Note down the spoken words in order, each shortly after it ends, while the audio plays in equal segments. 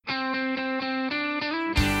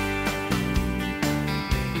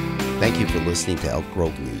Thank you for listening to Elk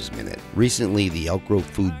Grove News Minute. Recently, the Elk Grove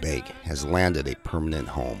Food Bank has landed a permanent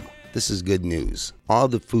home. This is good news. All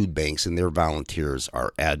of the food banks and their volunteers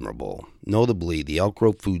are admirable. Notably, the Elk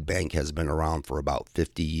Grove Food Bank has been around for about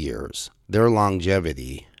 50 years. Their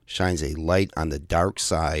longevity shines a light on the dark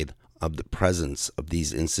side of the presence of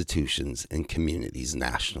these institutions in communities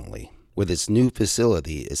nationally. With its new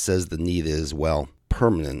facility, it says the need is, well,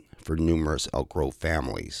 permanent for numerous Elk Grove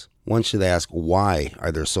families. One should ask, why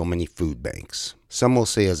are there so many food banks? Some will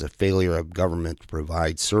say as a failure of government to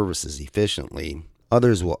provide services efficiently.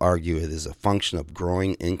 Others will argue it is a function of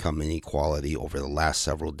growing income inequality over the last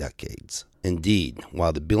several decades. Indeed,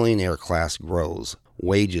 while the billionaire class grows,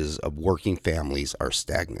 wages of working families are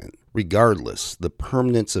stagnant. Regardless, the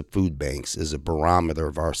permanence of food banks is a barometer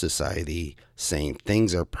of our society, saying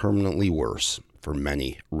things are permanently worse for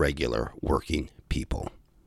many regular working people.